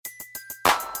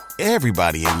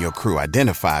Everybody in your crew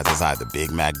identifies as either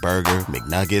Big Mac Burger,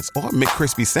 McNuggets, or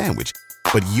McCrispy Sandwich.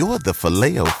 But you're the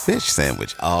Filet-O-Fish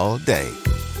Sandwich all day.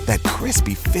 That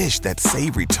crispy fish, that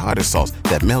savory tartar sauce,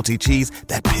 that melty cheese,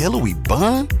 that pillowy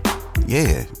bun.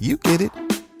 Yeah, you get it.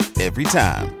 Every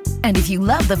time. And if you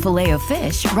love the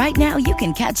Filet-O-Fish, right now you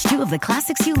can catch two of the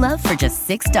classics you love for just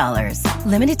 $6.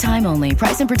 Limited time only.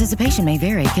 Price and participation may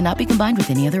vary. Cannot be combined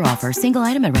with any other offer. Single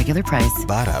item at regular price.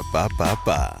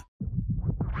 Ba-da-ba-ba-ba.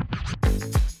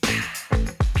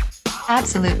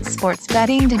 Absolute sports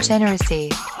betting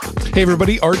degeneracy. Hey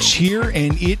everybody, Arch here,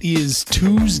 and it is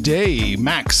Tuesday.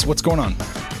 Max, what's going on?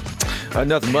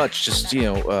 Nothing much. Just,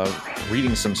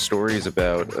 reading some stories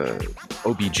about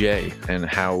OBJ and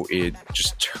how it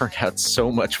just turned out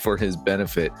so much for his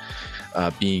benefit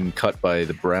being cut by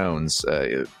the Browns.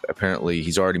 Apparently,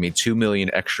 he's already made $2 million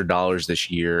extra this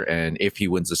year, and if he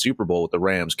wins the Super Bowl with the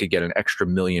Rams, could get an extra $1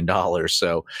 million.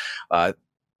 So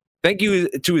thank you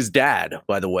to his dad,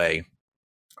 by the way,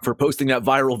 for posting that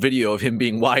viral video of him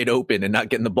being wide open and not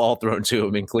getting the ball thrown to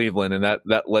him in Cleveland. And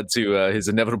that led to his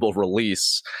inevitable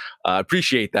release.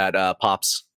 Appreciate that,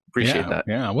 Pops. Appreciate that.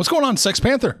 Yeah. What's going on, Sex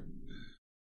Panther?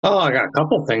 Oh, I got a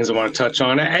couple things I want to touch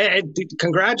on.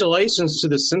 Congratulations to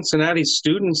the Cincinnati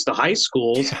students, the high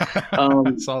schools.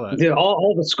 I saw that.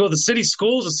 All the city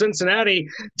schools of Cincinnati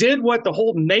did what the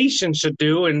whole nation should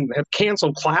do and have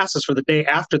canceled classes for the day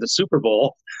after the Super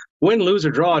Bowl. Win, lose, or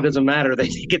draw, it doesn't matter. They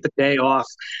get the day off.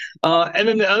 And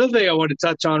then the other thing I want to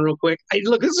touch on real quick,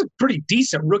 look, this is a pretty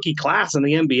decent rookie class in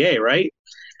the NBA, right?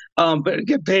 But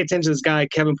pay attention to this guy,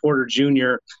 Kevin Porter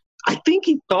Jr. I think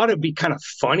he thought it'd be kind of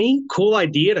funny, cool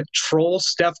idea to troll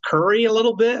Steph Curry a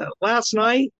little bit last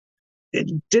night. It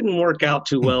didn't work out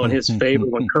too well in his favor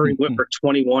when Curry went for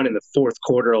 21 in the fourth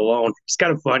quarter alone. It's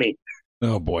kind of funny.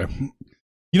 Oh, boy.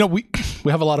 We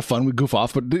have a lot of fun. We goof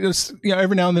off, but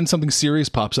every now and then something serious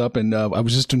pops up. And I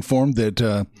was just informed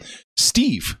that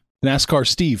Steve, NASCAR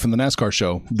Steve from the NASCAR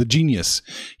show, the genius,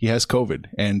 he has COVID.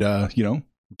 And,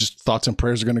 just thoughts and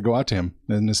prayers are going to go out to him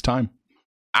in this time.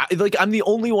 I'm the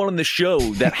only one on the show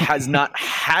that has not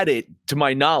had it to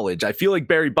my knowledge. I feel like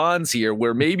Barry Bonds here,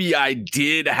 where maybe I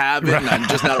did have it and I'm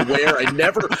just not aware.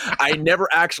 I never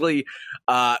actually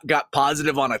got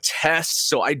positive on a test,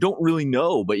 so I don't really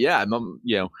know. But yeah, I'm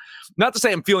not to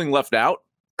say I'm feeling left out,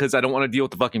 because I don't want to deal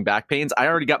with the fucking back pains. I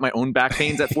already got my own back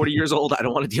pains at 40 years old. I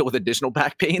don't want to deal with additional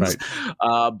back pains.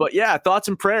 Right. But yeah, thoughts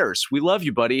and prayers. We love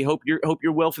you, buddy. Hope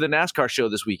you're well for the NASCAR show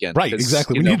this weekend. Right,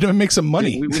 exactly. We need to make some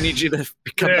money. We need you to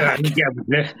come back.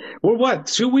 Yeah. We're what,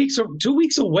 2 weeks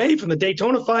away from the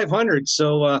Daytona 500.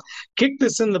 So kick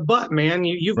this in the butt, man.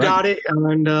 You've got it,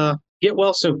 and get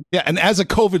well soon. Yeah, and as a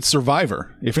COVID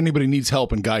survivor, if anybody needs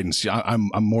help and guidance,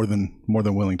 I'm more than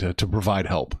willing to provide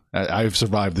help. I've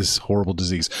survived this horrible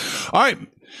disease. All right,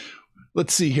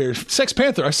 let's see here. Sex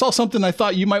Panther, I saw something I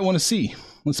thought you might want to see.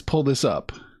 Let's pull this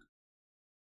up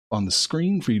on the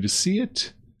screen for you to see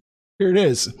it. Here it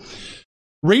is.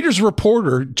 Raiders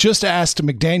reporter just asked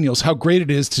McDaniels how great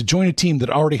it is to join a team that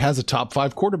already has a top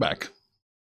 5 quarterback.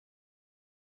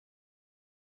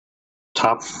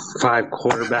 Top 5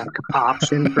 quarterback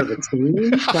option for the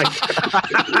team? Like,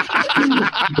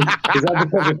 is that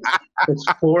because there's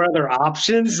 4 other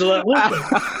options? Listen,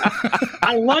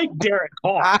 I like Derek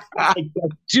Carr. I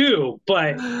do,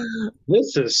 but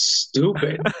this is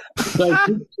stupid. Like,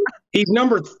 he's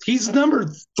number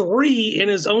 3 in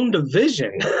his own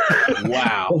division.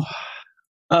 Wow.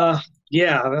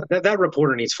 Yeah, that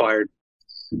reporter needs fired.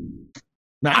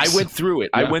 Nice. I went through it.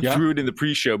 I went through it in the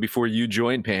pre-show before you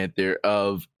joined, Panther,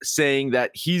 of saying that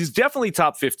he's definitely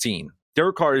top 15.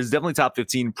 Derek Carr is definitely top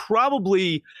 15,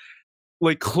 probably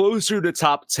like closer to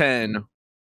top 10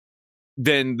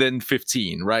 than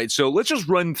 15, right? So let's just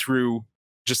run through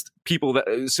just people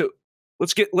that. So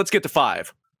let's get to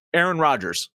 5. Aaron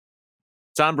Rodgers,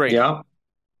 Tom Brady,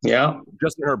 yeah,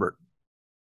 Justin Herbert,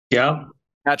 yeah,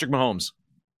 Patrick Mahomes,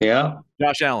 yeah,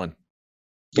 Josh Allen.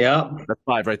 Yeah. That's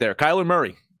 5 right there. Kyler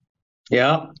Murray.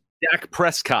 Yeah. Dak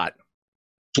Prescott.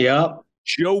 Yeah.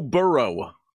 Joe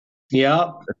Burrow.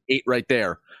 Yeah. That's 8 right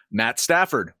there. Matt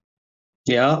Stafford.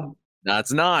 Yeah.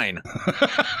 That's 9.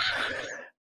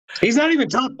 He's not even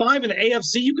top 5 in the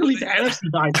AFC. You can leave the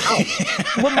NFC guys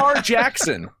out. Lamar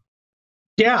Jackson.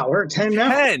 Yeah, we're at 10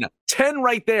 now. 10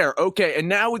 right there. Okay, and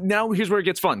now here's where it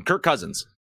gets fun. Kirk Cousins.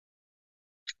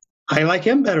 I like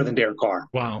him better than Derek Carr.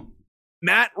 Wow.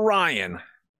 Matt Ryan.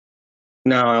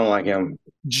 No, I don't like him.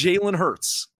 Jalen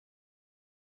Hurts.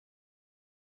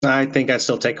 I think I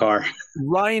still take Carr.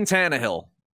 Ryan Tannehill.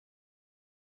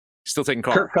 Still taking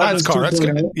Carr. Kirk Cousins, That's Carr. That's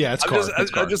good. Yeah, it's Carr.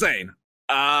 I'm just saying.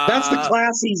 That's the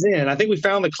class he's in. I think we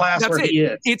found the class where he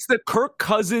is. It's the Kirk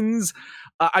Cousins.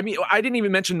 I mean, I didn't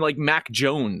even mention like Mac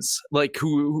Jones, like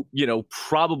who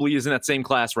probably is in that same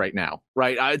class right now,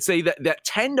 right? I'd say that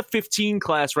 10 to 15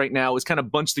 class right now is kind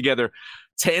of bunched together.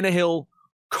 Tannehill,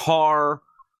 Carr,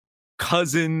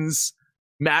 Cousins,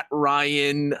 Matt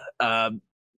Ryan,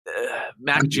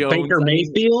 Mac Jones, Baker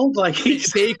Mayfield,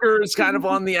 Baker is kind of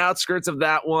on the outskirts of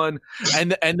that one,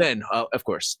 and then of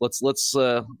course let's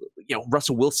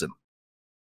Russell Wilson.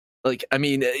 Like, I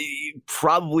mean,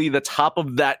 probably the top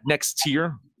of that next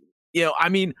tier. I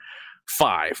mean,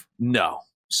 5. No,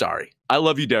 sorry. I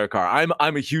love you, Derek Carr.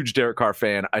 I'm a huge Derek Carr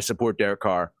fan. I support Derek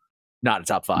Carr. Not a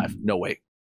top 5. No way.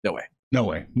 No,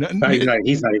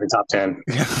 he's not even top 10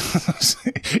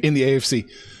 in the AFC.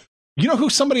 You know who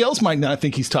somebody else might not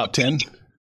think he's top 10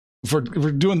 for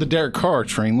doing the Derek Carr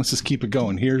train. Let's just keep it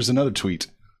going. Here's another tweet.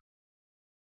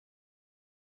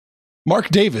 Mark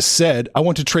Davis said, "I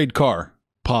want to trade Carr."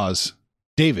 Pause.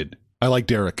 David, I like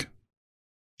Derek.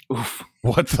 Oof.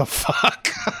 What the fuck?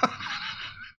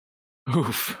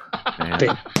 Oof.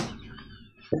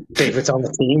 David's on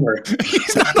the team, or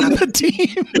he's not on the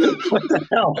team. What the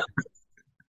hell?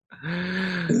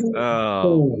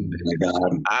 Oh my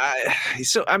God.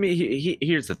 I mean,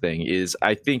 here's the thing: is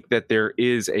I think that there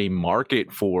is a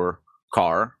market for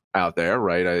Carr out there,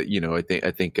 right?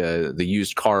 I think the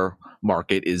used car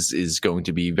market is going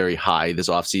to be very high this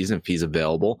offseason if he's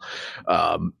available.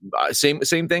 Same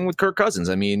thing with Kirk Cousins.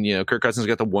 I mean, Kirk Cousins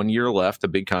got the 1 year left, a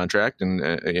big contract, and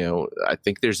I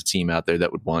think there's a team out there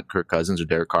that would want Kirk Cousins or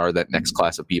Derek Carr, that next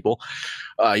class of people.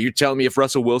 You're telling me if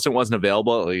Russell Wilson wasn't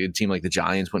available, like a team like the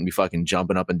Giants wouldn't be fucking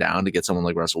jumping up and down to get someone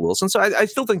like Russell Wilson. So I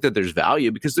still think that there's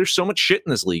value because there's so much shit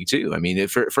in this league too. I mean,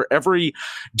 for every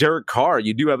Derek Carr,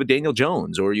 you do have a Daniel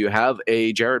Jones or you have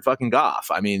a Jared fucking Goff.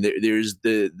 I mean, there's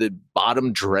the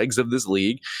bottom dregs of this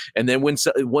league. And then when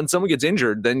someone gets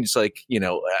injured, then it's like,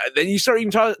 then you start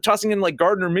even tossing in like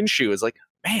Gardner Minshew. It's like,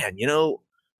 man,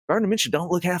 Gardner Minshew don't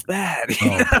look half bad.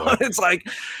 It's like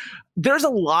there's a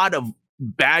lot of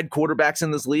bad quarterbacks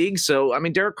in this league. So, I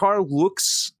mean, Derek Carr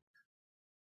looks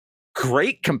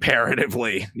great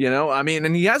comparatively, I mean,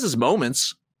 and he has his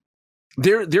moments.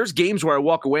 There's games where I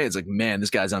walk away. It's like, man, this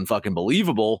guy's unfucking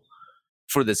believable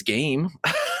for this game.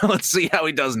 Let's see how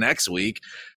he does next week.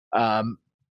 I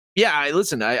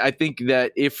think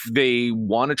that if they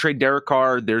want to trade Derek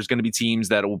Carr, there's going to be teams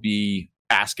that will be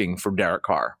asking for Derek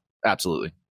Carr.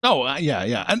 Absolutely. Oh,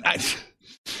 yeah. And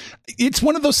it's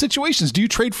one of those situations. Do you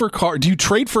trade for a Carr? Do you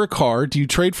trade for a Carr? Do you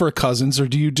trade for a Cousins? Or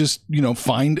do you just,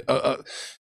 find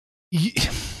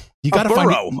you got to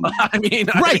find I mean,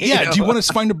 right. Yeah. Do you want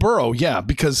to find a Burrow? Yeah.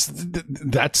 Because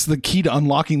that's the key to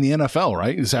unlocking the NFL,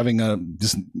 right? Is having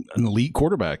just an elite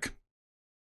quarterback.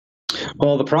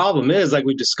 Well, the problem is, like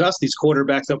we discussed, these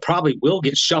quarterbacks that probably will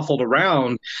get shuffled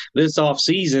around this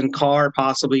offseason. Carr,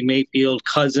 possibly Mayfield,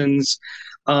 Cousins.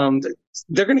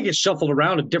 They're going to get shuffled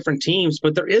around to different teams,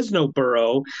 but there is no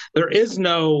Burrow.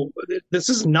 This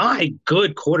is not a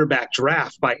good quarterback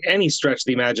draft by any stretch of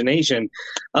the imagination.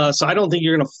 So I don't think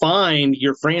you're going to find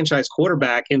your franchise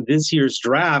quarterback in this year's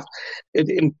draft.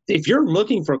 If you're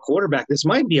looking for a quarterback, this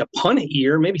might be a punt it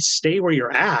year. Maybe stay where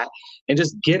you're at and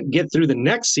just get through the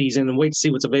next season and wait to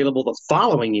see what's available the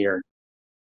following year.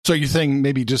 So you're saying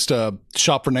maybe just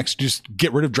shop for next, just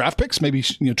get rid of draft picks, maybe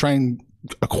try and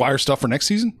acquire stuff for next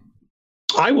season?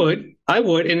 I would.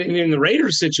 In the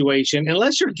Raiders situation,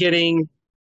 unless you're getting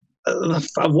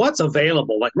what's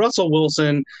available, like Russell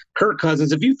Wilson, Kirk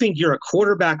Cousins, if you think you're a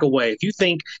quarterback away, if you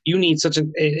think you need such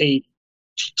a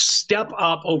step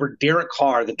up over Derek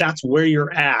Carr, that's where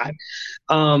you're at,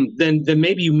 then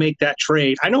maybe you make that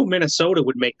trade. I know Minnesota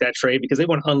would make that trade because they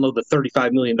want to unload the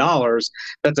 $35 million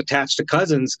that's attached to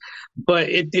Cousins. But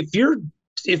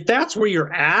if that's where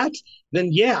you're at,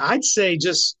 then yeah, I'd say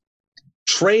just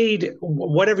trade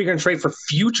whatever you're going to trade for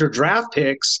future draft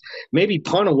picks, maybe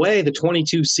punt away the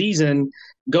 22 season,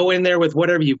 go in there with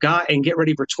whatever you got and get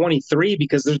ready for 23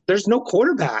 because there's no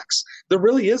quarterbacks. There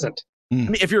really isn't. I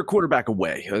mean, if you're a quarterback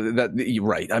away, you're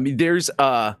right. I mean, there's,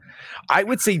 I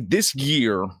would say this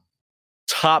year,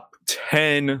 top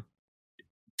 10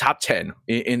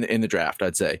 in the draft,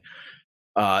 I'd say.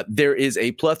 There is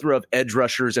a plethora of edge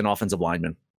rushers and offensive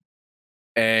linemen.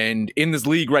 And in this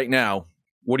league right now,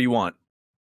 what do you want?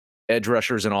 Edge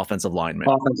rushers and offensive linemen.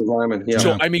 Offensive linemen, yeah.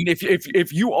 So, I mean,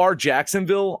 if you are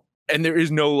Jacksonville and there is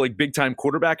no like big time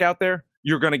quarterback out there,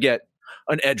 you're going to get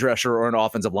an edge rusher or an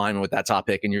offensive lineman with that top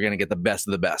pick, and you're going to get the best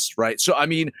of the best, right? So, I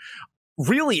mean,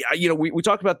 really, we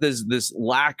talked about this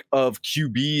lack of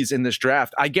QBs in this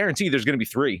draft. I guarantee there's going to be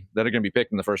 3 that are going to be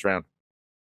picked in the first round.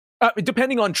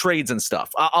 Depending on trades and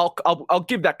stuff, I'll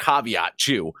give that caveat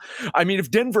too. I mean, if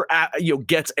Denver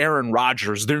gets Aaron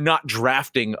Rodgers, they're not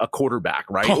drafting a quarterback,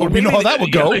 right? Oh, we know how that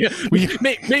would go.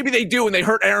 Maybe they do, and they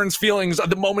hurt Aaron's feelings at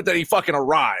the moment that he fucking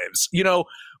arrives.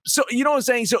 So you know what I'm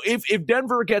saying. So if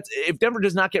Denver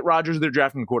does not get Rodgers, they're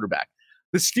drafting a quarterback.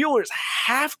 The Steelers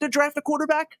have to draft a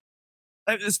quarterback.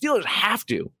 The Steelers have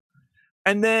to.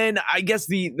 And then I guess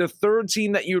the third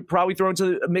team that you would probably throw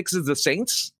into the mix is the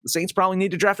Saints. The Saints probably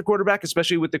need to draft a quarterback,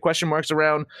 especially with the question marks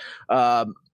around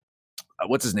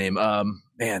what's his name?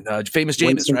 Famous Jameis,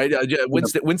 Winston. right?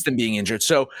 Winston being injured.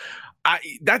 So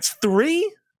that's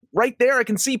three right there. I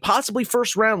can see possibly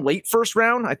late first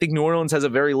round. I think New Orleans has a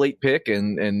very late pick,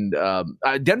 and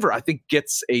Denver I think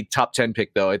gets a top 10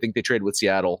 pick though. I think they trade with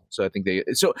Seattle, so I think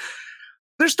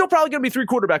there's still probably going to be 3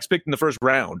 quarterbacks picked in the first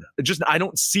round. I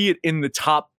don't see it in the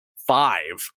top 5,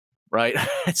 right?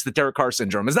 It's the Derek Carr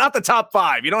syndrome. It's not the top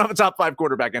 5. You don't have a top 5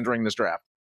 quarterback entering this draft.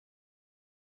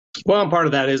 Well, and part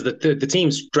of that is that the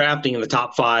teams drafting in the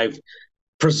top 5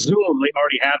 presumably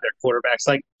already have their quarterbacks.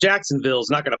 Like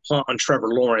Jacksonville's not going to punt on Trevor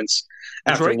Lawrence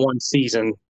after one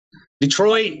season.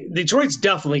 Detroit's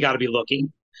definitely got to be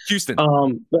looking. Houston.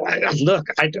 Who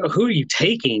are you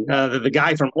taking? The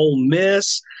guy from Ole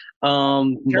Miss.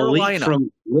 Carolina.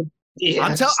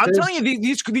 I'm telling you,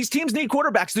 these teams need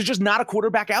quarterbacks. There's just not a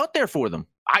quarterback out there for them.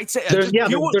 I'd say there's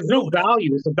no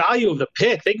value. It's the value of the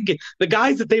pick. They can get the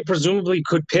guys that they presumably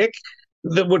could pick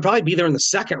that would probably be there in the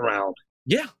second round.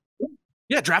 Yeah,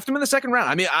 draft him in the second round.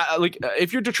 I mean,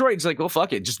 if you're Detroit, it's like, well,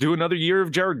 fuck it, just do another year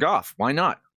of Jared Goff. Why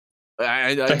not?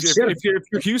 If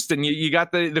you're Houston, you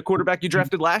got the quarterback you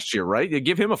drafted last year, right? You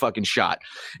give him a fucking shot.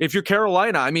 If you're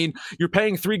Carolina, I mean, you're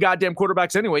paying 3 goddamn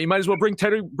quarterbacks anyway. You might as well bring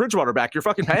Teddy Bridgewater back. You're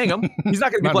fucking paying him. He's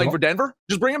not going to be playing for Denver.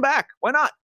 Just bring him back. Why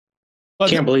not? I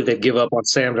can't believe they give up on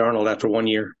Sam Darnold after 1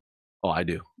 year. Oh, I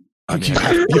do.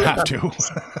 You have to.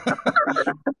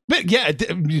 But yeah,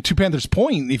 to Panther's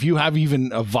point, if you have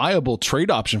even a viable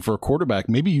trade option for a quarterback,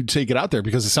 maybe you take it out there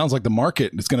because it sounds like the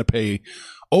market is going to pay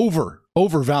over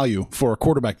value for a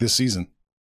quarterback this season.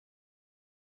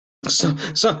 So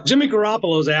Jimmy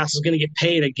Garoppolo's ass is going to get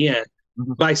paid again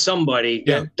by somebody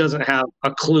that doesn't have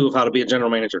a clue of how to be a general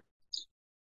manager.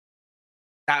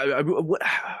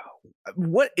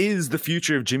 What is the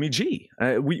future of Jimmy G?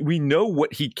 We know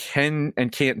what he can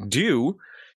and can't do,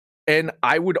 and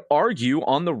I would argue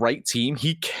on the right team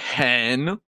he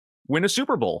can win a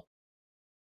Super Bowl.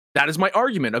 That is my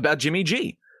argument about Jimmy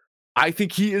G. I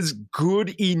think he is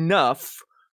good enough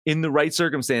in the right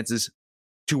circumstances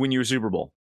to win you a Super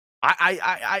Bowl.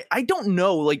 I don't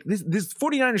know. Like this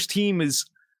 49ers team is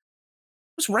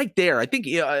right there. I think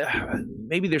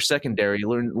maybe their secondary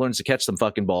learns to catch some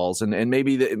fucking balls, and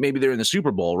maybe they're in the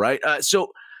Super Bowl, right?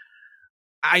 So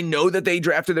I know that they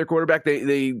drafted their quarterback.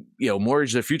 They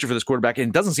mortgaged their future for this quarterback, and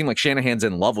it doesn't seem like Shanahan's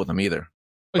in love with him either.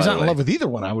 He's not in love with either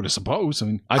one, I would suppose. I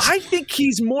mean, I think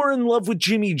he's more in love with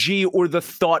Jimmy G or the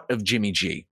thought of Jimmy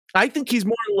G. I think he's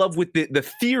more in love with the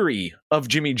theory of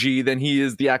Jimmy G than he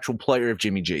is the actual player of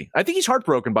Jimmy G. I think he's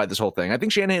heartbroken by this whole thing. I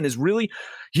think Shanahan is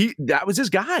that was his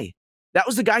guy. That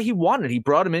was the guy he wanted. He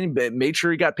brought him in, made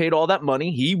sure he got paid all that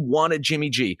money. He wanted Jimmy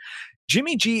G.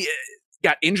 Jimmy G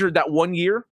got injured that 1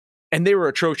 year, and they were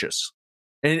atrocious.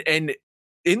 And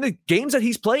in the games that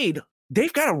he's played,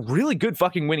 they've got a really good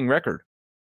fucking winning record.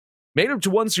 Made it to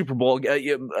 1 Super Bowl,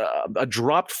 a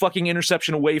dropped fucking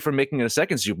interception away from making it a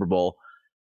 2nd Super Bowl.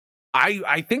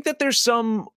 I think that there's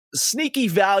some sneaky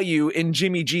value in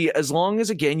Jimmy G as long as,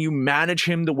 again, you manage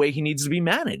him the way he needs to be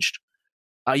managed.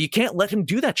 You can't let him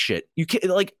do that shit. You can't,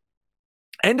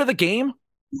 end of the game,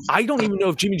 I don't even know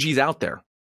if Jimmy G's out there.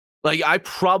 I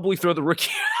probably throw the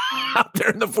rookie out there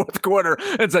in the 4th quarter.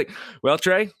 It's like, well,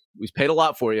 Trey, we've paid a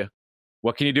lot for you.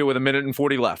 What can you do with 1 minute and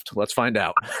 40 left? Let's find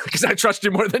out. Because I trust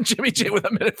you more than Jimmy G with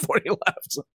 1 minute 40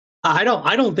 left. I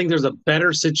don't think there's a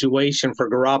better situation for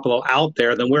Garoppolo out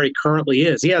there than where he currently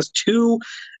is. He has 2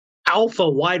 alpha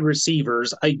wide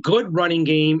receivers, a good running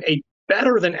game, a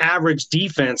better than average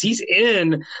defense. He's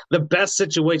in the best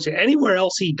situation. Anywhere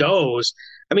else he goes,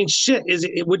 I mean, shit, is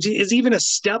even a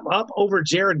step up over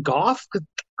Jared Goff?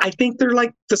 I think they're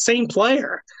like the same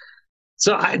player.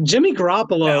 So Jimmy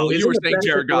Garoppolo. You were saying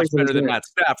Jared Goff's better than Matt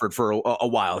Stafford for a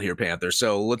while here, Panther.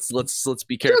 So let's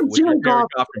be careful with your Jared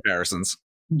Goff comparisons.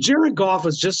 Jared Goff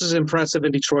was just as impressive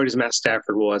in Detroit as Matt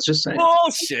Stafford was. Just saying.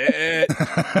 Bullshit.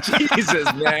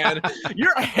 Jesus, man.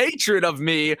 Your hatred of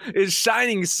me is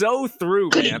shining so through,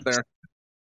 Panther.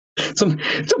 It's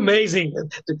amazing.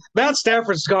 Matt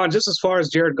Stafford's gone just as far as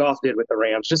Jared Goff did with the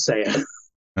Rams. Just saying.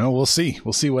 Oh, we'll see.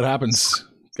 We'll see what happens.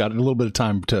 Got a little bit of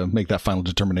time to make that final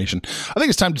determination. I think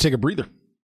it's time to take a breather.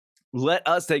 let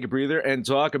us take a breather and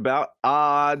talk about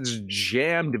Odds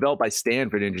Jam, developed by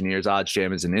Stanford engineers. Odds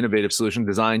Jam is an innovative solution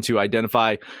designed to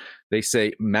identify, they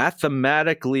say,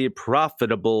 mathematically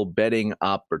profitable betting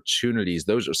opportunities.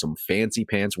 Those are some fancy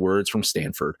pants words from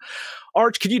Stanford.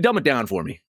 Arch, can you dumb it down for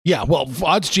me? Yeah, well,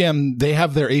 Odds Jam, they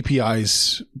have their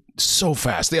APIs so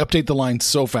fast. They update the line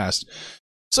so fast.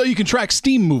 So you can track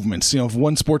steam movements. If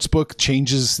one sportsbook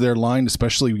changes their line,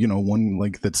 especially, one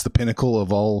like that's the pinnacle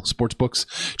of all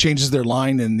sportsbooks, changes their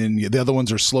line and then the other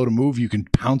ones are slow to move, you can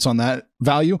pounce on that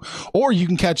value. Or you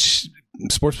can catch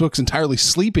sportsbooks entirely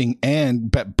sleeping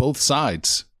and bet both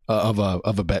sides of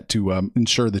a bet to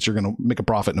ensure that you're going to make a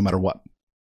profit no matter what.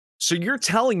 So you're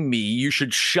telling me you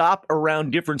should shop around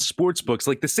different sports books,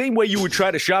 like the same way you would try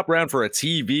to shop around for a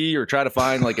TV or try to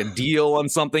find like a deal on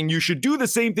something. You should do the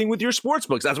same thing with your sports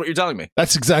books. That's what you're telling me.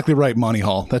 That's exactly right, Monty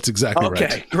Hall. That's exactly right.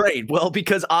 Okay, great. Well,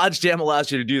 because Odds Jam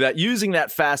allows you to do that using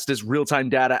that fastest real-time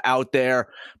data out there.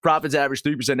 Profits average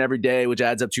 3% every day, which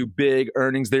adds up to big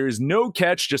earnings. There is no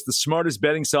catch, just the smartest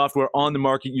betting software on the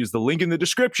market. Use the link in the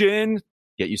description.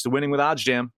 Get used to winning with Odds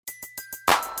Jam.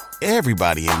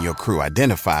 Everybody in your crew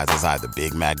identifies as either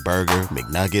Big Mac Burger,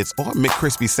 McNuggets, or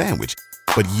McCrispy Sandwich.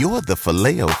 But you're the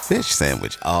Filet-O-Fish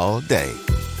Sandwich all day.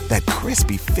 That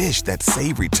crispy fish, that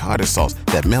savory tartar sauce,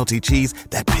 that melty cheese,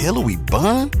 that pillowy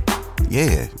bun.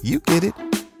 Yeah, you get it.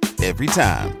 Every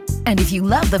time. And if you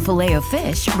love the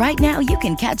Filet-O-Fish, right now you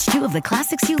can catch two of the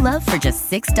classics you love for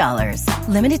just $6.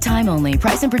 Limited time only.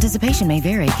 Price and participation may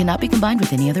vary. Cannot be combined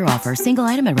with any other offer. Single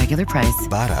item at regular price.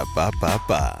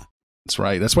 Ba-da-ba-ba-ba. That's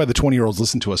right. That's why the 20-year-olds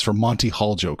listen to us for Monty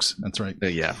Hall jokes. That's right.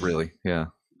 Yeah, really. Yeah.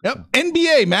 Yep.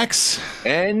 NBA, Max.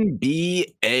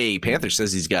 NBA. Panther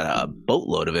says he's got a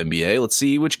boatload of NBA. Let's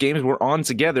see which games we're on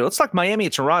together. Let's talk Miami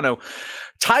at Toronto.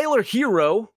 Tyler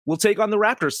Hero will take on the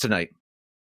Raptors tonight.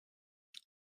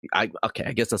 I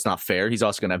guess that's not fair. He's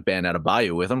also going to have Ben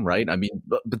Adebayo with him, right? I mean,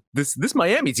 but this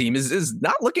Miami team is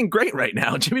not looking great right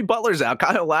now. Jimmy Butler's out.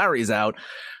 Kyle Lowry's out.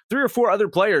 3 or 4 other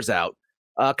players out.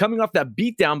 Coming off that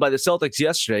beatdown by the Celtics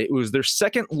yesterday, it was their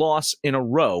second loss in a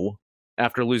row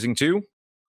after losing to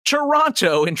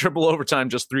Toronto in triple overtime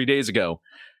just 3 days ago.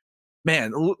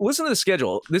 Man, listen to the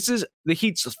schedule. This is the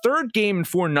Heat's third game in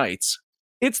 4 nights.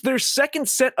 It's their second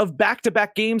set of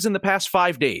back-to-back games in the past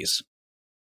 5 days.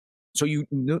 So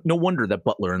no wonder that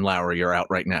Butler and Lowry are out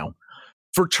right now.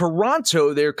 For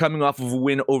Toronto, they're coming off of a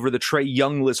win over the Trae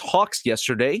Youngless Hawks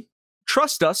yesterday.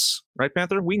 Trust us, right,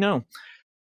 Panther? We know.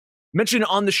 Mentioned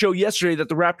on the show yesterday that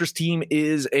the Raptors team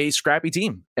is a scrappy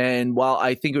team. And while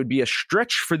I think it would be a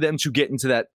stretch for them to get into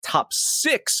that top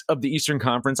 6 of the Eastern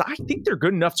Conference, I think they're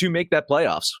good enough to make that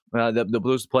playoffs.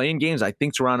 Those play-in games, I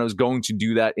think Toronto is going to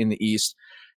do that in the East.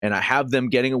 And I have them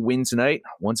getting a win tonight,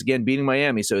 once again beating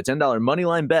Miami. So a $10 money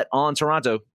line bet on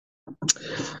Toronto.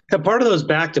 Part of those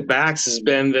back-to-backs has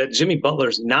been that Jimmy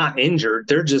Butler's not injured.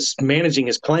 They're just managing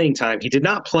his playing time. He did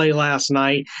not play last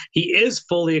night. He is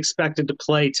fully expected to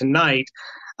play tonight.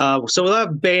 So we'll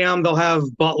have Bam, they'll have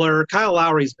Butler. Kyle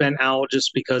Lowry's been out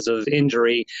just because of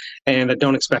injury, and I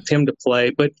don't expect him to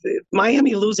play. But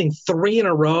Miami losing 3 in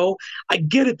a row, I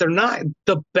get it. They're not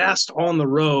the best on the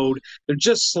road. They're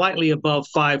just slightly above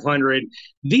 500.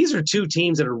 These are 2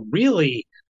 teams that are really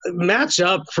match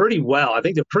up pretty well. I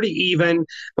think they're pretty even,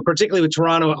 particularly with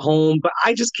Toronto at home, but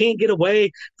I just can't get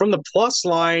away from the plus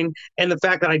line and the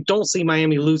fact that I don't see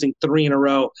Miami losing 3 in a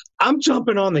row. I'm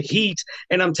jumping on the Heat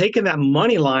and I'm taking that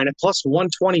money line at plus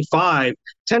 125,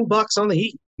 $10 on the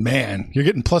Heat. Man, you're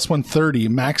getting plus 130.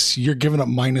 Max, you're giving up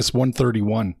minus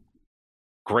 131.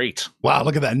 Great. Wow,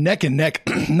 look at that. Neck and neck.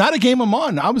 Not a game I'm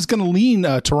on. I was going to lean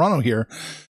Toronto here,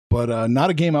 but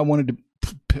not a game I wanted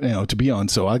to be on,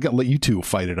 so I got to let you two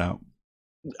fight it out.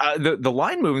 The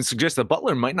line movement suggests that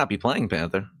Butler might not be playing,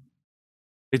 Panther.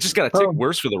 It just got to tick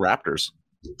worse for the Raptors.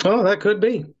 Oh, that could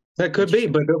be. That could be,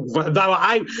 but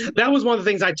that was one of the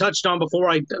things I touched on before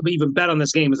I even bet on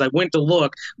this game. As I went to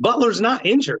look, Butler's not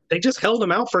injured. They just held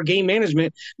him out for game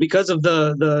management because of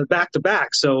the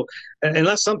back-to-back. So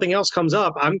unless something else comes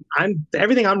up, I'm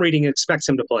everything I'm reading expects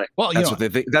him to play. Well, that's what they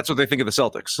think. That's what they think of the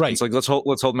Celtics. Right? It's like let's hold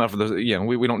him out for the.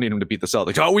 We don't need him to beat the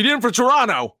Celtics. Oh, we did him for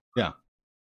Toronto. Yeah.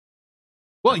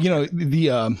 Well,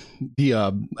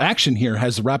 the action here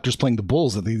has the Raptors playing the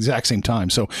Bulls at the exact same time.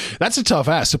 So that's a tough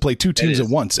ask to play 2 teams at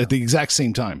once at the exact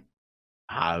same time.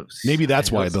 Maybe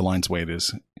that's why the line's the way it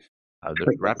is.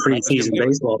 Preseason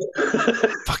baseball.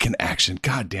 Fucking action.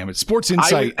 God damn it. Sports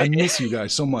Insight. I miss you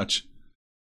guys so much.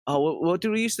 Oh, what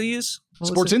do we used to use?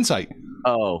 Sports Insight.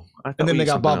 Oh, and then they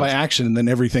got bought by Action, and then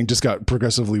everything just got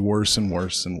progressively worse and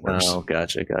worse and worse. Oh,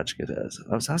 gotcha.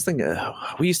 I was thinking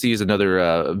we used to use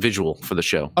another visual for the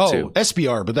show. Oh, too.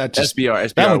 SBR, but that just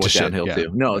SBR that went downhill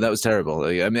too. No, that was terrible.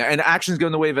 I mean, and Action's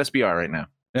going the way of SBR right now.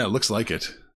 Yeah, it looks like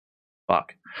it.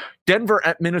 Fuck. Denver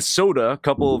at Minnesota. A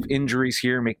couple of injuries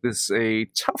here make this a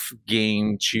tough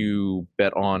game to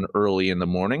bet on early in the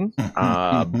morning.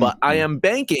 But I am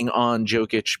banking on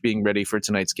Jokic being ready for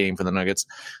tonight's game for the Nuggets.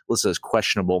 Lissa is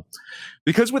questionable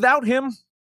because without him,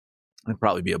 it'd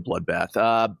probably be a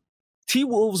bloodbath.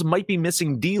 T-Wolves might be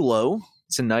missing D'Lo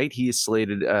tonight. He is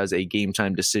slated as a game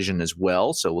time decision as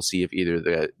well. So we'll see if either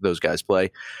of those guys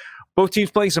play. Both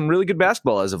teams playing some really good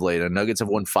basketball as of late. The Nuggets have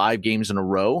won 5 games in a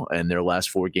row, and their last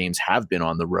 4 games have been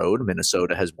on the road.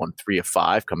 Minnesota has won 3 of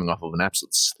 5, coming off of an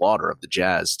absolute slaughter of the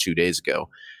Jazz 2 days ago.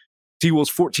 T-Wolves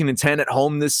 14-10 at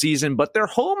home this season, but their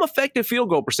home effective field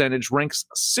goal percentage ranks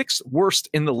 6th worst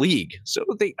in the league. So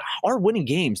they are winning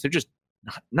games. They're just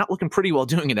not looking pretty while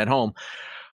doing it at home.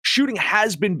 Shooting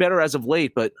has been better as of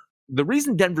late, but the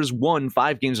reason Denver's won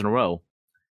 5 games in a row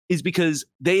is because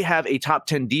they have a top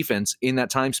 10 defense in that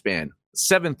time span.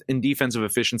 7th in defensive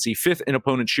efficiency, 5th in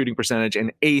opponent's shooting percentage,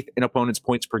 and 8th in opponent's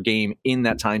points per game in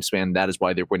that time span. That is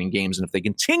why they're winning games. And if they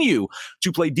continue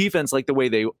to play defense like the way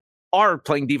they are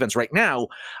playing defense right now,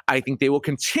 I think they will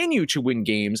continue to win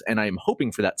games. And I am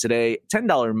hoping for that today. $10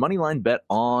 moneyline bet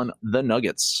on the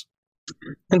Nuggets.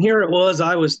 And here it was.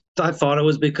 I thought it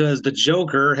was because the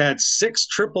Joker had 6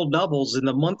 triple doubles in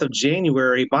the month of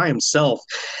January by himself.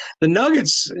 The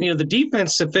Nuggets, the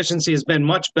defense efficiency has been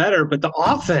much better, but the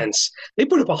offense, they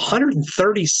put up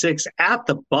 136 at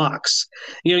the Bucks.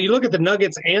 You look at the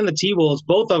Nuggets and the T-Wolves,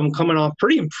 both of them coming off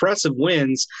pretty impressive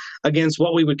wins against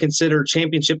what we would consider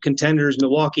championship contenders,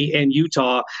 Milwaukee and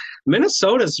Utah.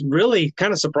 Minnesota's really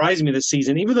kind of surprised me this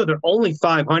season. Even though they're only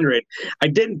 500, I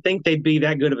didn't think they'd be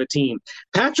that good of a team.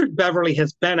 Patrick Beverley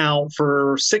has been out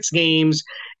for 6 games,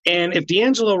 and if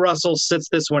D'Angelo Russell sits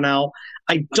this one out,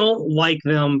 I don't like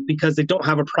them because they don't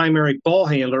have a primary ball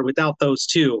handler without those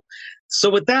two. So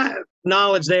with that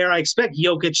knowledge there, I expect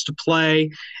Jokic to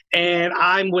play, and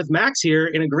I'm with Max here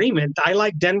in agreement. I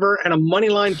like Denver and a money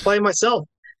line play myself.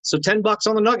 So $10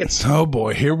 on the Nuggets. Oh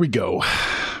boy, here we go.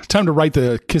 Time to write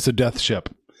the kiss of death ship.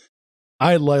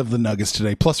 I love the Nuggets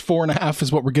today. Plus 4.5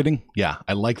 is what we're getting. Yeah,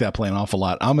 I like that play an awful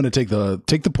lot. I'm going to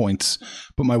take the points,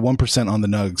 put my 1% on the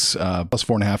Nugs, plus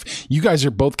 4.5. You guys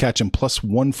are both catching plus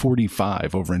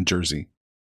 145 over in Jersey.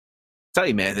 Tell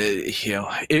you, man,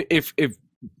 if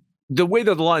the way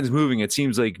that the line is moving, it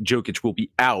seems like Jokic will be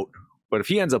out. But if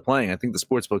he ends up playing, I think the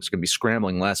sportsbooks are going to be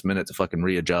scrambling last minute to fucking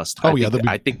readjust.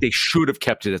 I think they should have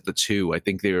kept it at the 2. I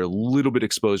think they're a little bit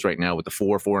exposed right now with the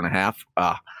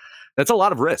 4.5. That's a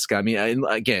lot of risk. I mean,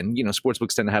 again,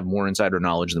 sportsbooks tend to have more insider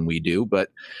knowledge than we do. But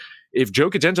if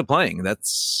Jokic ends up playing,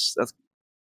 that's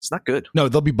it's not good. No,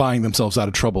 they'll be buying themselves out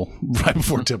of trouble right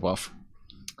before tip-off.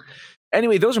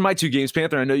 Anyway, those are my 2 games,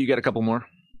 Panther. I know you got a couple more.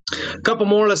 A couple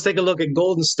more. Let's take a look at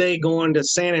Golden State going to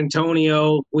San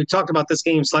Antonio. We talked about this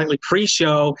game slightly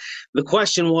pre-show. The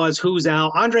question was, who's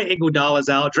out? Andre Iguodala is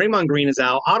out. Draymond Green is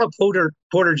out. Otto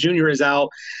Porter Jr. is out.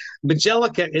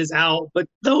 Bjelica is out. But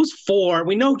those 4,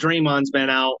 we know Draymond's been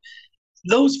out.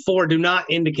 Those 4 do not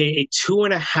indicate a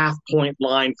 2.5-point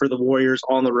line for the Warriors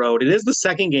on the road. It is the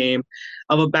second game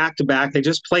of a back-to-back. They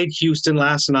just played Houston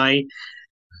last night.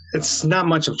 It's not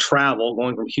much of travel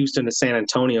going from Houston to San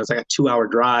Antonio. It's like a 2-hour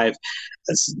drive.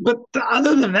 But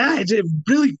other than that, it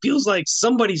really feels like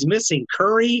somebody's missing.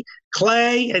 Curry,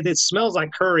 Clay, and it smells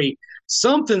like Curry.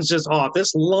 Something's just off.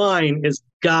 This line is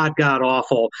god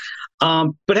awful.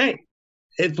 But hey,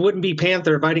 it wouldn't be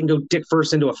Panther if I didn't go dick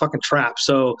first into a fucking trap.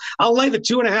 So I'll lay the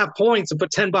 2.5 points and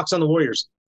put $10 on the Warriors.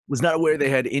 Was not aware they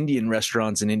had Indian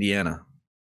restaurants in Indiana.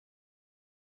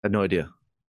 Had no idea.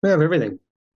 We have everything.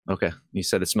 Okay. You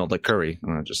said it smelled like curry.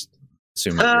 I just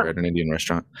assumed you're at an Indian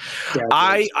restaurant. Yeah,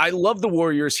 I love the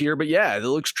Warriors here, but yeah, it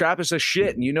looks Trappist as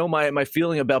shit. And my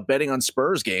feeling about betting on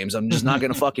Spurs games. I'm just not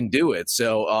going to fucking do it.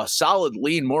 So solid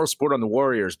lean moral support on the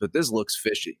Warriors, but this looks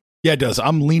fishy. Yeah, it does.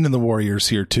 I'm leaning the Warriors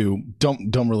here too.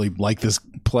 Don't really like this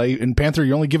play. And Panther,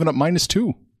 you're only giving up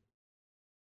 -2.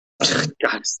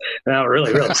 God, that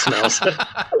really smells.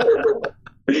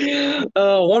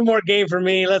 One more game for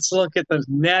me. Let's look at the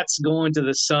Nets going to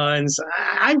the Suns.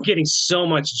 I'm getting so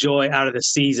much joy out of the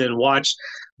season. Watch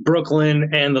Brooklyn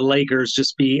and the Lakers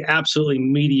just be absolutely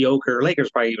mediocre. Lakers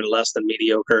probably even less than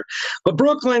mediocre. But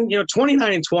Brooklyn,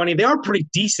 29-20, they are pretty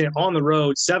decent on the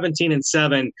road,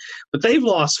 17-7, but they've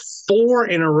lost 4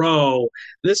 in a row.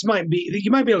 You might be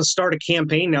able to start a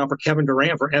campaign now for Kevin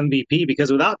Durant for MVP,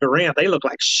 because without Durant, they look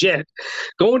like shit.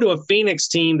 Going to a Phoenix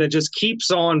team that just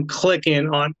keeps on clicking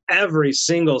on every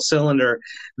single cylinder.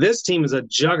 This team is a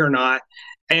juggernaut,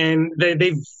 and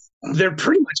they're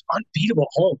pretty much unbeatable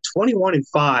home,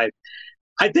 21-5.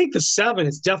 I think the 7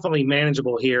 is definitely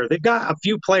manageable here. They've got a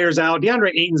few players out.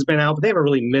 DeAndre Ayton's been out, but they haven't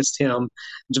really missed him.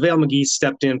 JaVale McGee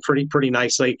stepped in pretty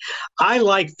nicely. I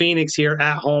like Phoenix here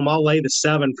at home. I'll lay the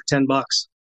 7 for $10.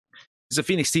 It's a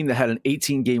Phoenix team that had an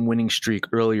 18-game winning streak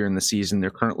earlier in the season.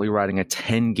 They're currently riding a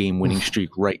 10-game winning streak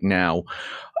right now.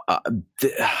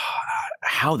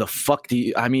 How the fuck do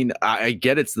you? I mean, I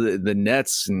get it's the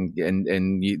Nets and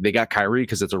they got Kyrie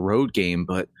because it's a road game,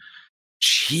 but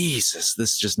Jesus,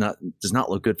 this just does not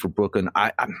look good for Brooklyn.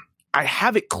 I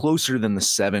have it closer than the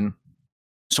 7,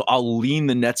 so I'll lean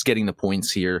the Nets getting the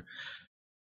points here.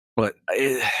 But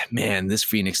man, this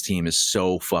Phoenix team is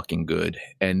so fucking good,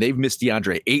 and they've missed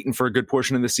DeAndre Ayton for a good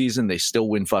portion of the season. They still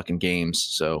win fucking games,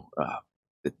 so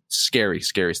it's scary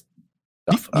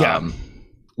stuff. Yeah.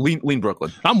 Lean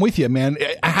Brooklyn. I'm with you, man.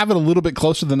 I have it a little bit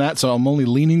closer than that, so I'm only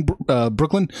leaning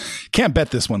Brooklyn. Can't bet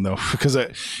this one, though, because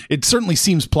it certainly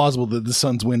seems plausible that the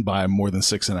Suns win by more than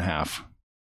 6.5.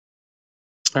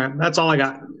 All right, that's all I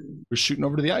got. We're shooting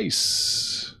over to the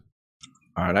ice.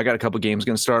 All right, I got a couple games.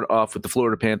 Going to start off with the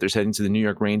Florida Panthers heading to the New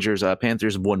York Rangers.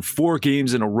 Panthers won 4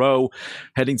 games in a row,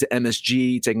 heading to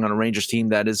MSG, taking on a Rangers team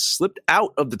that has slipped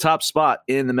out of the top spot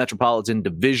in the Metropolitan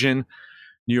Division.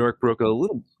 New York broke a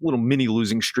little mini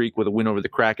losing streak with a win over the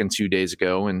Kraken 2 days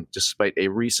ago, and despite a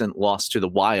recent loss to the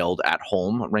Wild at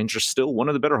home, Rangers still one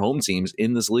of the better home teams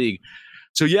in this league.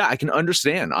 So yeah, I can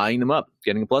understand eyeing them up,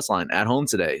 getting a plus line at home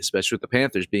today, especially with the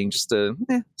Panthers being just a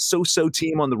so-so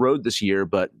team on the road this year.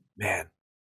 But man,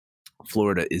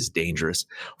 Florida is dangerous.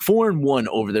 4-1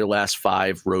 over their last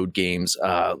 5 road games,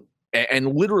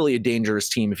 and literally a dangerous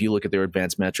team if you look at their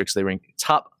advanced metrics. They rank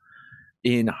top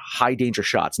in high danger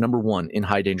shots, number 1 in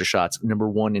high danger shots, number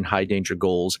 1 in high danger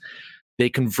goals. They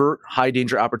convert high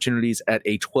danger opportunities at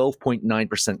a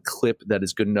 12.9% clip that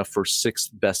is good enough for 6th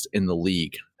best in the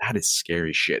league. That is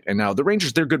scary shit. And now the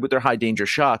Rangers, they're good with their high danger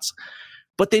shots,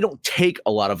 but they don't take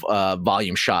a lot of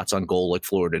volume shots on goal like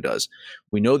Florida does.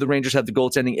 We know the Rangers have the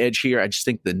goaltending edge here. I just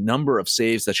think the number of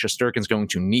saves that Shesterkin's going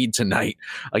to need tonight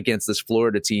against this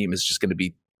Florida team is just going to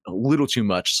be a little too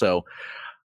much. So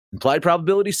implied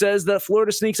probability says that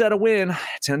Florida sneaks out a win.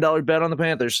 $10 bet on the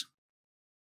Panthers.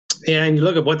 Yeah, and you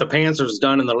look at what the Panthers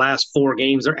done in the last 4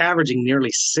 games. They're averaging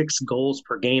nearly 6 goals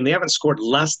per game. They haven't scored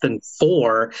less than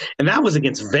 4, and that was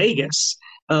against Vegas.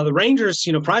 The Rangers,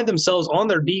 pride themselves on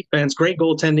their defense, great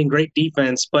goaltending, great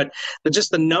defense, but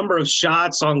just the number of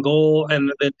shots on goal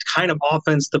and the kind of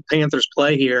offense the Panthers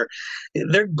play here,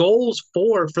 their goals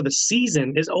for the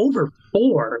season is over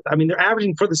 4. I mean, they're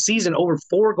averaging for the season over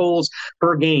 4 goals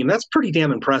per game. That's pretty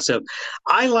damn impressive.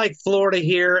 I like Florida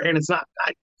here, and it's not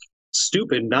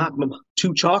stupid, not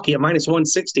too chalky at minus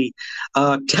 160.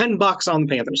 $10 on the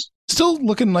Panthers. Still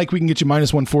looking like we can get you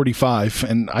minus 145.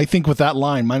 And I think with that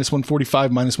line, minus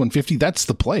 145, minus 150, that's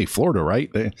the play. Florida, right?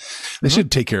 They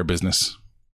should take care of business.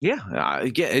 Yeah.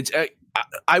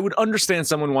 I would understand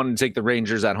someone wanting to take the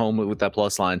Rangers at home with that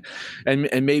plus line.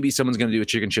 And maybe someone's going to do a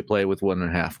chicken chip play with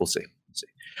 1.5. We'll see.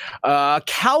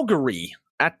 Calgary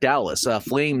at Dallas.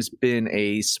 Flames been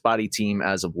a spotty team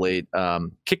as of late.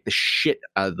 Kicked the shit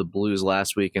out of the Blues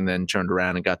last week and then turned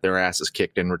around and got their asses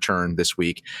kicked in return this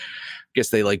week. Guess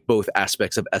they like both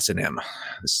aspects of S&M.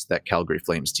 This is that Calgary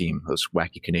Flames team, those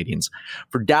wacky Canadians.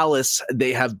 For Dallas,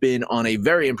 they have been on a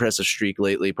very impressive streak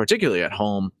lately, particularly at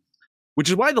home, which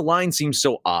is why the line seems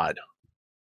so odd.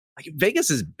 Like Vegas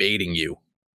is baiting you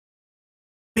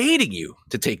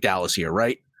to take Dallas here,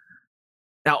 right?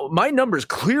 Now, my numbers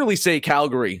clearly say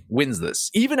Calgary wins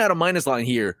this, even at a minus line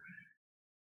here.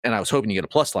 And I was hoping to get a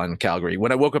plus line in Calgary.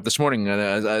 When I woke up this morning,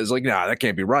 I was like, nah, that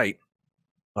can't be right.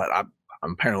 But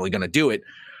I'm apparently going to do it.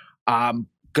 I'm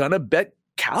going to bet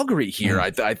Calgary here.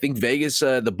 I think Vegas,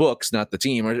 the books, not the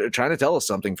team, are trying to tell us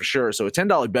something for sure. So a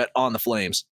 $10 bet on the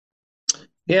Flames.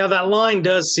 Yeah, that line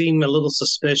does seem a little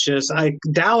suspicious.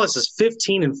 Dallas is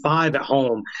 15-5 at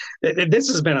home. This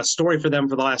has been a story for them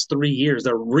for the last 3 years.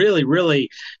 They're really, really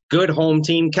good home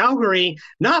team. Calgary,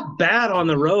 not bad on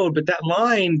the road, but that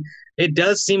line, it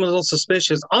does seem a little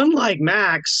suspicious. Unlike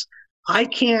Max, I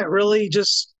can't really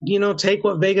just, take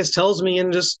what Vegas tells me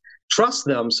and just trust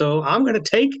them. So I'm going to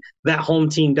take that home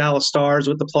team Dallas Stars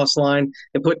with the plus line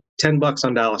and put $10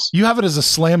 on Dallas. You have it as a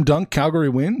slam dunk Calgary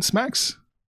wins, Max?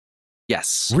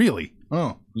 Yes. Really?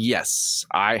 Oh. Yes.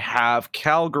 I have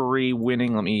Calgary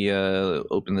winning. Let me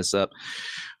open this up.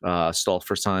 Stall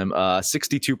first time.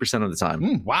 62% of the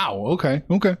time. Wow. Okay.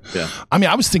 Yeah. I mean,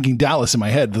 I was thinking Dallas in my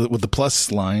head with the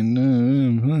plus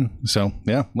line. So,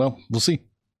 yeah, well, we'll see.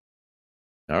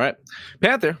 All right.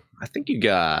 Panther, I think you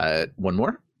got one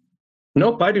more.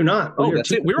 Nope, I do not. Oh,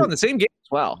 that's it. We were on the same game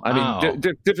as well. I mean,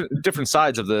 different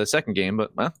sides of the second game,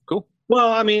 but cool.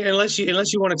 Well, I mean, unless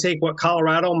you want to take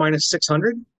Colorado minus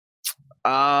 600.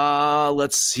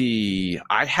 Let's see.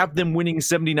 I have them winning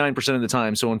 79% of the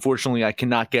time, so unfortunately, I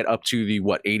cannot get up to the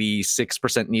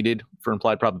 86% needed for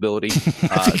implied probability.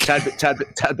 Tad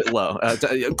bit low.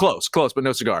 Close, but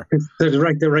no cigar. They're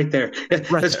right there.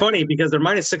 It's funny because they're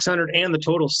minus 600 and the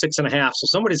total 6.5. So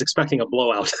somebody's expecting a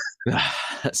blowout.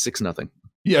 6-0.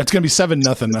 Yeah, it's gonna be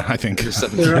 7-0. I think.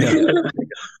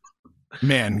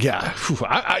 Man, yeah.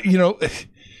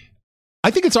 I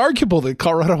think it's arguable that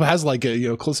Colorado has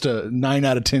close to 9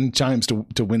 out of 10 times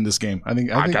to win this game. I think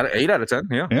got it 8 out of 10.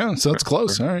 Yeah. Yeah, so it's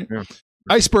close. Sure. All right. Yeah.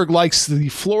 Iceberg likes the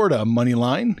Florida money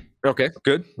line. Okay,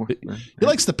 good. He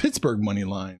likes the Pittsburgh money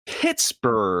line.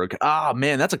 Pittsburgh.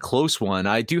 Man, that's a close one.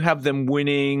 I do have them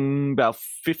winning about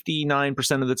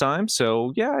 59% of the time.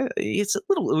 So yeah, it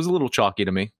was a little chalky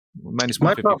to me. Minus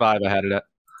 155 I had it at.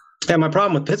 Yeah, my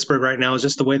problem with Pittsburgh right now is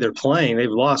just the way they're playing. They've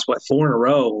lost, 4 in a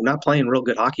row. Not playing real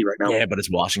good hockey right now. Yeah, but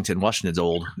it's Washington. Washington's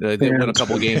old. They win a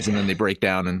couple of games and then they break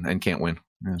down and can't win.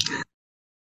 Yeah.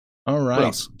 All right. What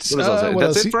else? That's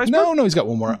it for Iceberg? No, he's got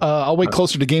one more. I'll wait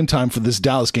closer to game time for this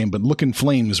Dallas game, but looking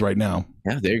Flames right now.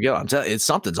 Yeah, there you go. I'm telling you,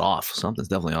 something's off. Something's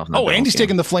definitely off. Andy's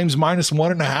taking the Flames minus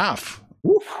 1.5.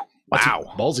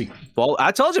 Wow. Ballsy. Well,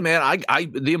 I told you, man, I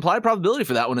the implied probability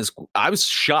for that one is I was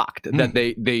shocked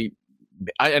that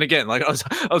and again, I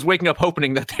was waking up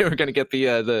hoping that they were going to get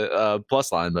the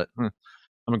plus line, but I'm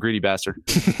a greedy bastard.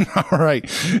 All right.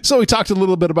 So we talked a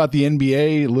little bit about the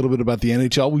NBA, a little bit about the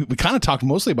NHL. We kind of talked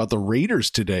mostly about the Raiders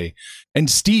today,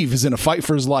 and Steve is in a fight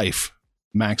for his life.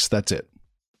 Max, that's it.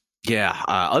 Yeah.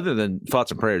 Other than thoughts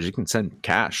and prayers, you can send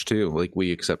cash too.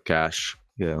 We accept cash.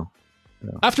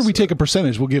 After we take a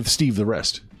percentage, we'll give Steve the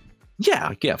rest.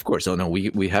 Yeah, of course. Oh no,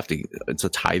 we have to. It's a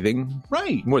tithing,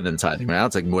 right? More than tithing. Right now,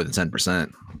 it's more than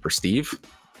 10% for Steve.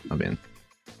 I mean,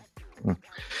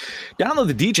 download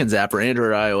the DGens app for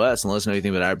Android or iOS and let us know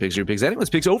anything about our picks, your picks,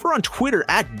 anyone's picks over on Twitter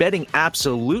at Betting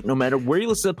Absolute. No matter where you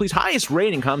listen to, please highest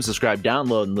rating, comment, subscribe,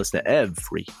 download, and listen to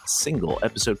every single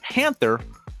episode. Panther,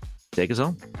 take us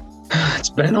home. It's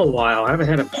been a while. I haven't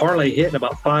had a parlay hit in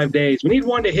about 5 days. We need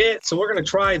one to hit, so we're going to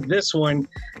try this one.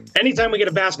 Anytime we get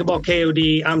a basketball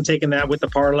KOD, I'm taking that with the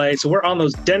parlay. So we're on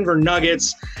those Denver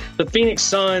Nuggets, the Phoenix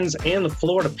Suns, and the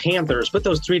Florida Panthers. Put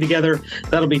those three together.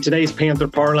 That'll be today's Panther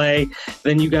parlay.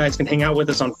 Then you guys can hang out with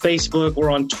us on Facebook.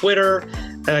 We're on Twitter.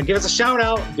 Give us a shout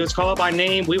out. Give us a call out by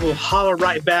name. We will holler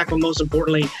right back. And most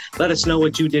importantly, let us know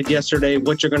what you did yesterday,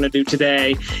 what you're going to do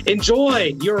today.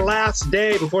 Enjoy your last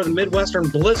day before the Midwestern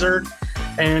blizzard.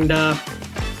 And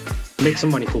make some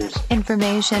money, fools.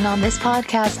 Information on this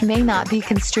podcast may not be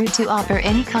construed to offer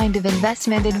any kind of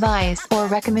investment advice or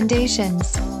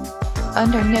recommendations.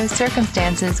 Under no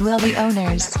circumstances will the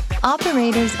owners,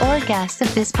 operators, or guests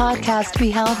of this podcast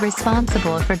be held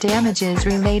responsible for damages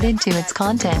related to its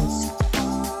contents.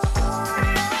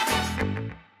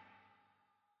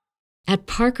 At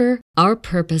Parker, our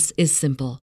purpose is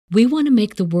simple. We want to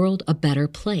make the world a better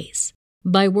place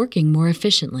by working more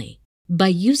efficiently, by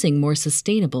using more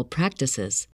sustainable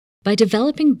practices, by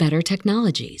developing better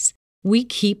technologies. We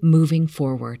keep moving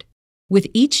forward. With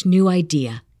each new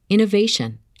idea,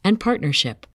 innovation, and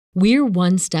partnership, we're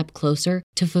one step closer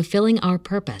to fulfilling our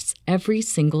purpose every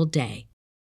single day.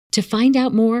 To find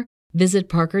out more, visit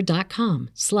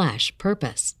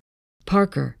parker.com/purpose.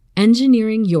 Parker,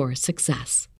 engineering your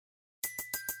success.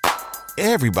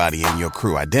 Everybody in your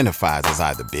crew identifies as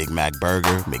either Big Mac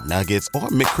Burger, McNuggets, or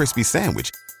McCrispy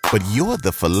Sandwich. But you're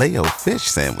the Filet-O-Fish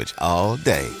Sandwich all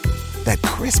day. That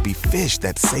crispy fish,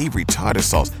 that savory tartar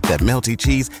sauce, that melty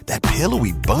cheese, that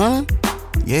pillowy bun.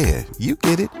 Yeah, you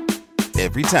get it.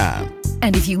 Every time.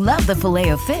 And if you love the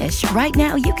Filet-O-Fish, right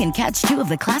now you can catch two of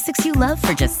the classics you love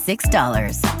for just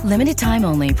 $6. Limited time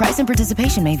only. Price and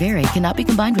participation may vary. Cannot be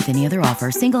combined with any other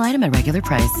offer. Single item at regular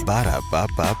price.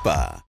 Ba-da-ba-ba-ba.